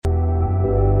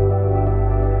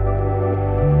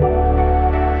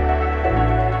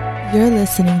You're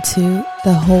listening to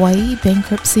the Hawaii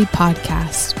Bankruptcy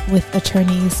Podcast with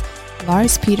attorneys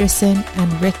Lars Peterson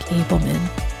and Rick Abelman.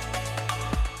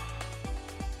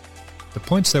 The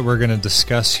points that we're going to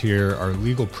discuss here are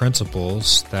legal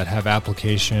principles that have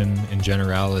application in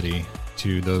generality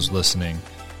to those listening.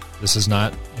 This is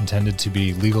not intended to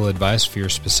be legal advice for your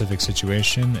specific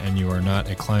situation, and you are not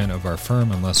a client of our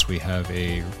firm unless we have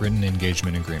a written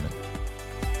engagement agreement.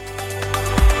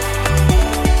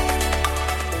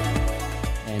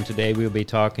 And today we'll be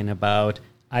talking about,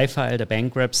 I filed a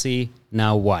bankruptcy,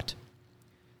 now what?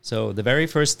 So the very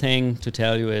first thing to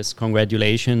tell you is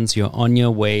congratulations, you're on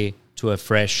your way to a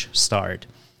fresh start.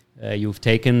 You've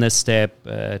taken the step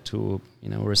to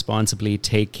responsibly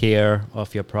take care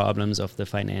of your problems, of the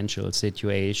financial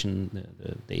situation,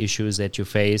 the issues that you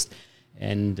faced.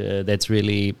 And that's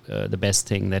really the best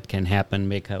thing that can happen,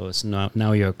 because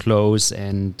now you're close,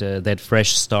 and that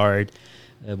fresh start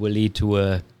will lead to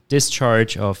a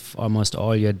discharge of almost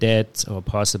all your debts, or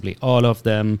possibly all of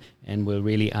them, and will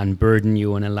really unburden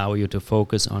you and allow you to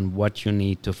focus on what you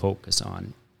need to focus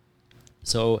on.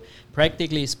 So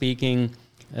practically speaking,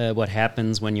 what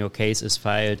happens when your case is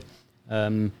filed,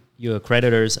 your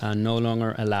creditors are no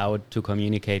longer allowed to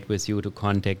communicate with you, to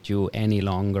contact you any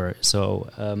longer. So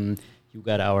you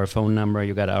got our phone number,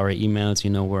 you got our emails, you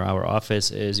know where our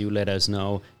office is. You let us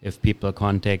know if people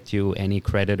contact you, any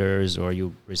creditors, or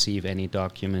you receive any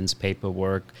documents,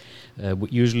 paperwork.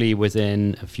 Usually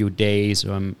within a few days,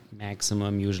 or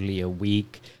maximum usually a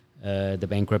week, the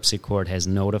bankruptcy court has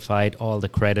notified all the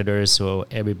creditors, so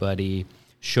everybody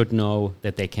should know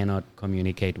that they cannot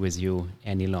communicate with you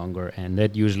any longer. And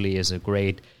that usually is a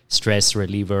great stress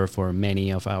reliever for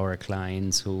many of our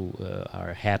clients who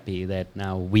are happy that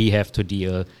now we have to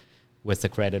deal with the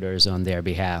creditors on their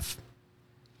behalf.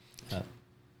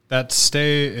 That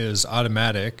stay is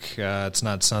automatic. It's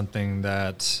not something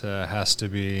that has to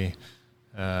be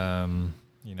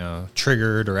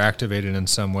triggered or activated in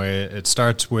some way. It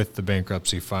starts with the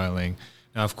bankruptcy filing.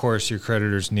 Now, of course, your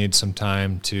creditors need some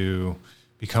time to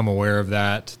become aware of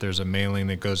that. There's a mailing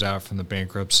that goes out from the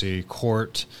bankruptcy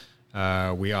court.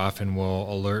 We often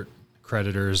will alert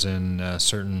creditors in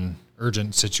certain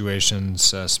urgent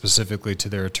situations, specifically to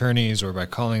their attorneys or by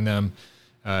calling them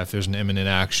if there's an imminent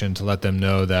action, to let them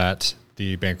know that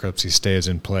the bankruptcy stay is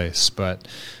in place. But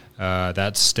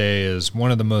that stay is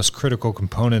one of the most critical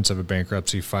components of a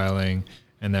bankruptcy filing,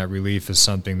 and that relief is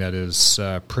something that is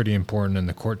pretty important and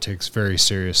the court takes very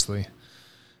seriously.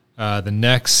 The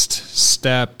next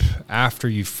step after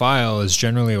you file is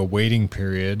generally a waiting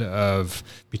period of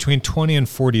between 20 and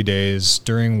 40 days,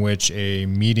 during which a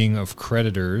meeting of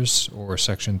creditors or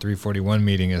Section 341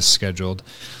 meeting is scheduled.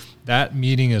 That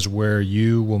meeting is where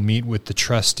you will meet with the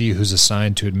trustee who's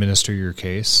assigned to administer your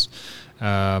case.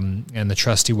 And the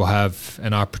trustee will have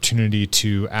an opportunity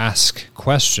to ask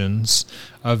questions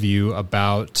of you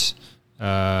about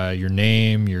your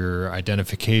name, your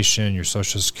identification, your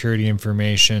social security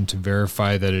information, to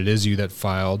verify that it is you that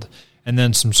filed, and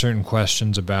then some certain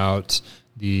questions about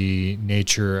the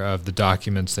nature of the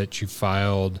documents that you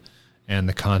filed and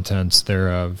the contents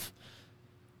thereof.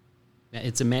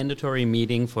 It's a mandatory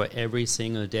meeting for every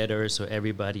single debtor, so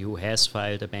everybody who has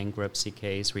filed a bankruptcy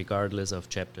case, regardless of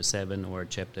Chapter 7 or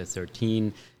Chapter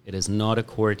 13. It is not a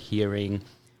court hearing.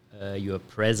 Your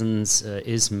presence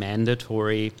is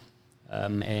mandatory.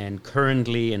 And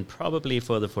currently, and probably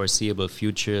for the foreseeable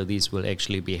future, these will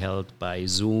actually be held by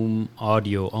Zoom,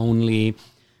 audio only,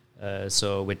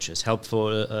 which is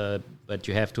helpful, but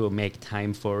you have to make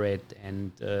time for it.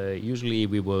 And usually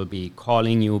we will be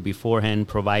calling you beforehand,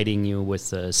 providing you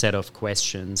with a set of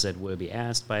questions that will be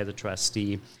asked by the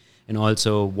trustee, and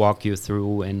also walk you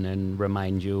through and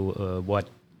remind you what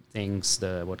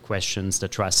questions the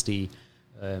trustee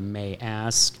may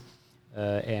ask.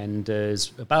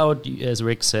 About, as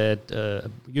Rick said,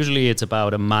 usually it's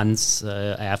about a month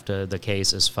after the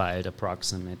case is filed,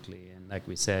 approximately. And like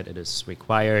we said, it is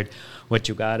required. What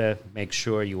you gotta make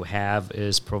sure you have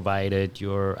is provided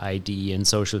your ID and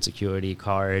social security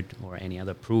card or any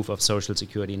other proof of social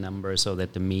security number, so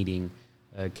that the meeting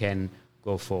can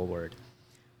go forward.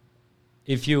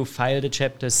 If you filed a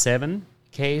Chapter 7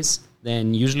 case,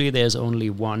 then usually there's only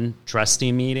one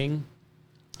trustee meeting.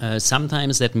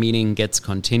 Sometimes that meeting gets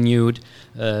continued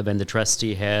when the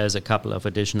trustee has a couple of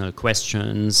additional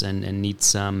questions and needs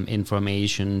some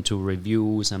information to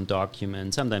review, some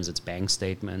documents. Sometimes it's bank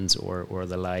statements or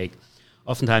the like.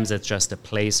 Oftentimes that's just a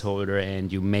placeholder,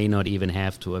 and you may not even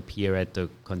have to appear at the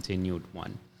continued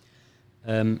one.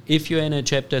 If you're in a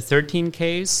Chapter 13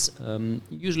 case,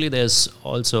 usually there's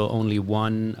also only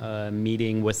one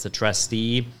meeting with the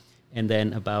trustee, and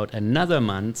then about another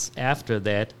month after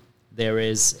that, there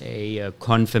is a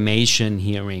confirmation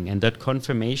hearing, and that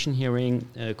confirmation hearing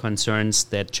concerns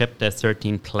that Chapter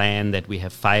 13 plan that we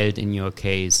have filed in your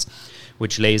case,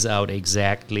 which lays out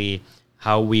exactly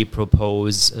how we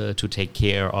propose to take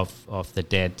care of the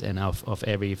debt and of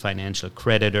every financial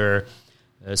creditor.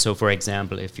 So, for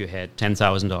example, if you had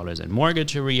 $10,000 in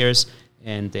mortgage arrears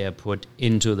and they're put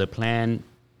into the plan,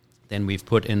 then we've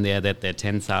put in there that the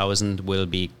 $10,000 will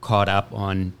be caught up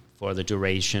on for the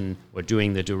duration or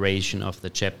during the duration of the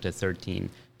Chapter 13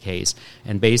 case.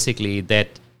 And basically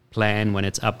that plan, when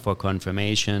it's up for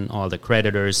confirmation, all the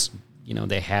creditors,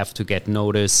 they have to get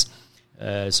notice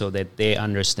so that they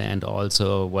understand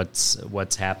also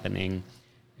what's happening.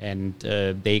 And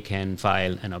they can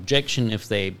file an objection if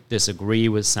they disagree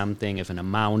with something, if an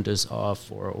amount is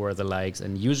off or the likes.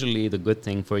 And usually the good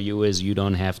thing for you is you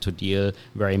don't have to deal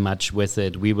very much with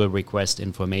it. We will request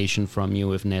information from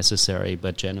you if necessary,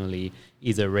 but generally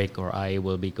either Rick or I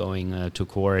will be going to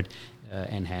court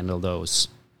and handle those.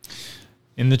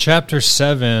 In the Chapter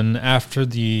 7, after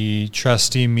the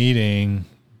trustee meeting,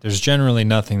 there's generally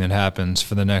nothing that happens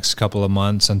for the next couple of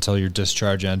months until your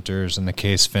discharge enters and the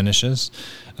case finishes.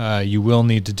 You will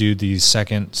need to do the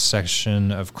second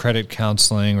section of credit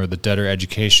counseling or the debtor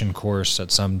education course at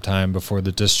some time before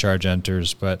the discharge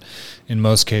enters, but in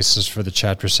most cases for the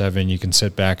Chapter 7, you can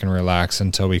sit back and relax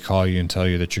until we call you and tell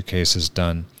you that your case is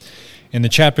done. In the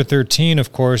Chapter 13,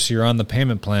 of course, you're on the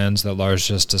payment plans that Lars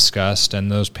just discussed,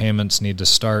 and those payments need to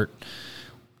start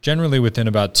generally within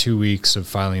about 2 weeks of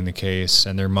filing the case,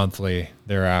 and they're monthly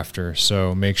thereafter.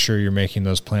 So make sure you're making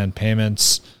those planned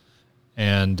payments.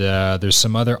 And there's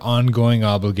some other ongoing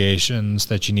obligations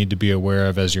that you need to be aware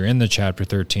of as you're in the Chapter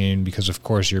 13, because, of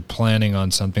course, you're planning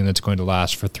on something that's going to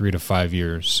last for 3 to 5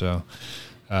 years. So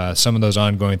some of those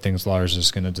ongoing things Lars is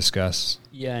going to discuss.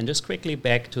 Yeah, and just quickly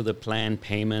back to the planned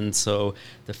payment. So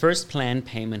the first planned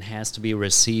payment has to be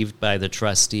received by the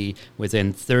trustee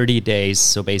within 30 days,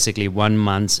 so basically 1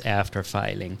 month after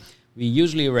filing. We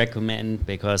usually recommend,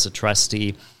 because a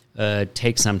trustee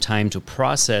takes some time to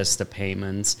process the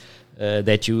payments,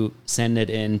 that you send it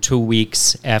in 2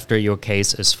 weeks after your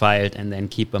case is filed and then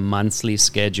keep a monthly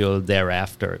schedule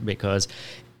thereafter, because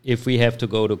if we have to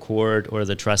go to court or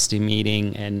the trustee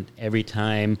meeting and every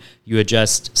time you are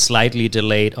just slightly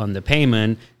delayed on the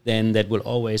payment, then that will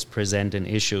always present an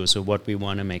issue. So what we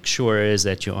want to make sure is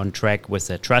that you're on track with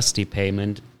the trustee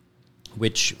payment,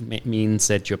 which means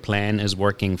that your plan is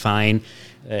working fine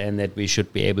and that we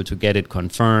should be able to get it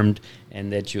confirmed,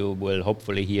 and that you will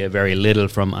hopefully hear very little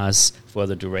from us for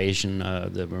the duration,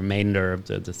 the remainder of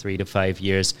the 3 to 5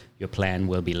 years your plan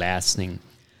will be lasting.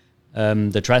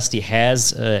 The trustee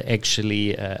has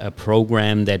actually a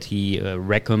program that he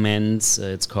recommends.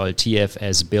 It's called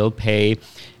TFS Bill Pay,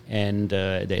 and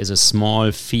there is a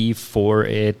small fee for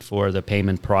it for the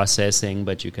payment processing,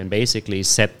 but you can basically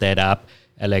set that up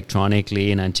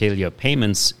electronically, and until your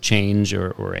payments change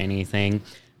or anything,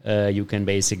 you can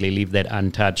basically leave that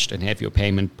untouched and have your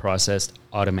payment processed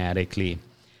automatically.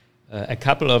 A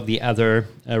couple of the other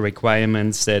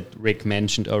requirements that Rick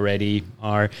mentioned already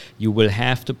are you will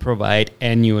have to provide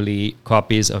annually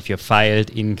copies of your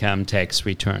filed income tax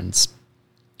returns.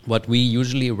 What we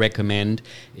usually recommend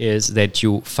is that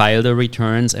you file the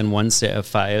returns, and once they are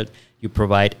filed, you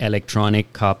provide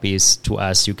electronic copies to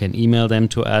us. You can email them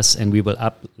to us, and we will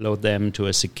upload them to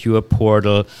a secure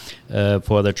portal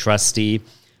for the trustee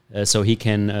so he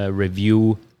can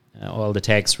review all the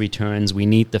tax returns. We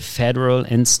need the federal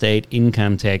and state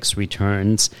income tax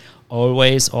returns.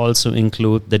 Always also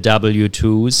include the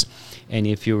W-2s. And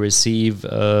if you receive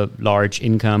large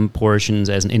income portions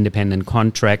as an independent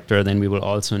contractor, then we will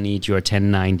also need your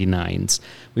 1099s.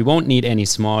 We won't need any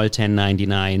small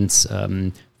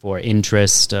 1099s for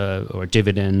interest or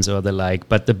dividends or the like,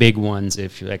 but the big ones,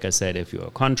 if, like I said, if you're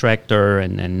a contractor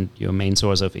and your main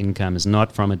source of income is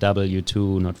not from a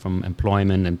W-2, not from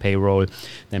employment and payroll,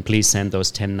 then please send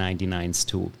those 1099s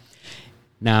too.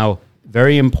 Now,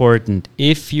 very important,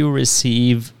 if you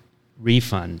receive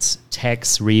refunds,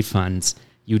 tax refunds,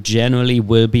 you generally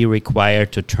will be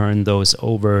required to turn those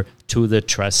over to the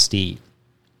trustee.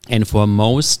 And for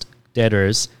most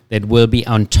debtors, that will be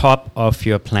on top of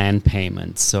your planned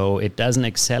payment. So it doesn't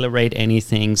accelerate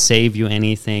anything, save you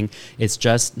anything. It's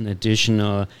just an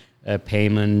additional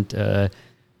payment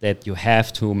that you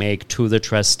have to make to the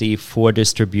trustee for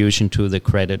distribution to the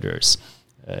creditors.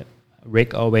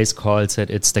 Rick always calls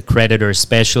it's the creditor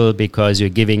special, because you're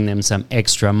giving them some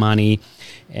extra money,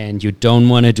 and you don't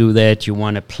want to do that. You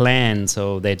want to plan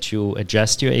so that you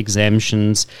adjust your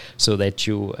exemptions so that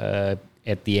you,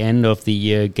 at the end of the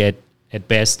year, get at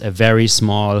best a very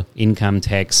small income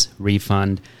tax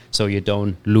refund, so you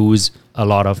don't lose a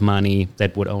lot of money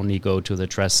that would only go to the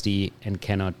trustee and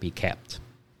cannot be kept?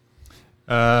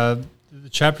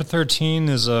 Chapter 13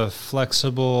 is a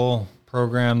flexible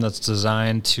program that's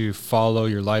designed to follow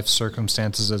your life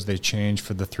circumstances as they change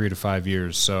for the 3 to 5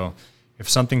 years. So if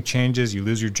something changes, you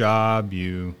lose your job,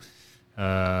 you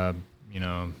win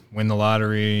the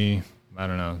lottery, I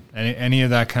don't know, any of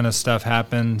that kind of stuff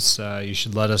happens, you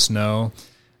should let us know.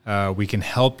 We can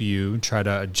help you try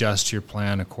to adjust your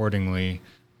plan accordingly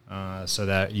so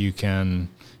that you can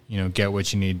get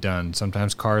what you need done.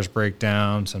 Sometimes cars break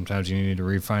down. Sometimes you need to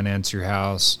refinance your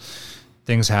house.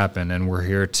 Things happen, and we're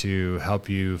here to help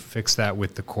you fix that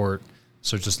with the court.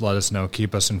 So just let us know.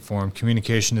 Keep us informed.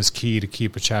 Communication is key to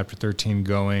keep a Chapter 13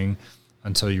 going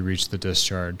until you reach the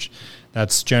discharge.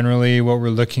 That's generally what we're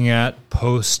looking at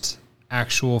post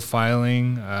actual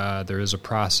filing. There is a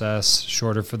process,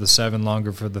 shorter for the 7,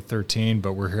 longer for the 13,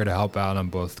 but we're here to help out on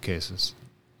both cases.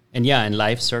 And and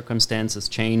life circumstances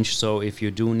change. So if you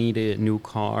do need a new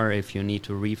car, if you need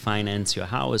to refinance your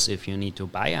house, if you need to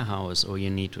buy a house or you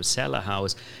need to sell a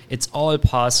house, it's all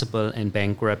possible in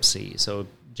bankruptcy. So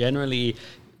generally,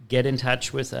 get in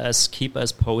touch with us, keep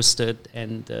us posted,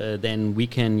 and then we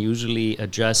can usually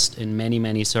adjust in many,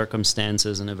 many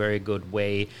circumstances in a very good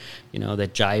way,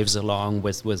 that jives along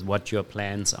with what your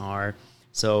plans are.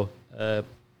 So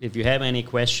if you have any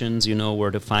questions, you know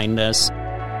where to find us.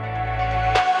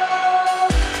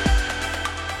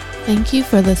 Thank you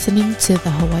for listening to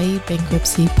the Hawaii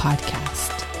Bankruptcy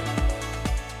Podcast.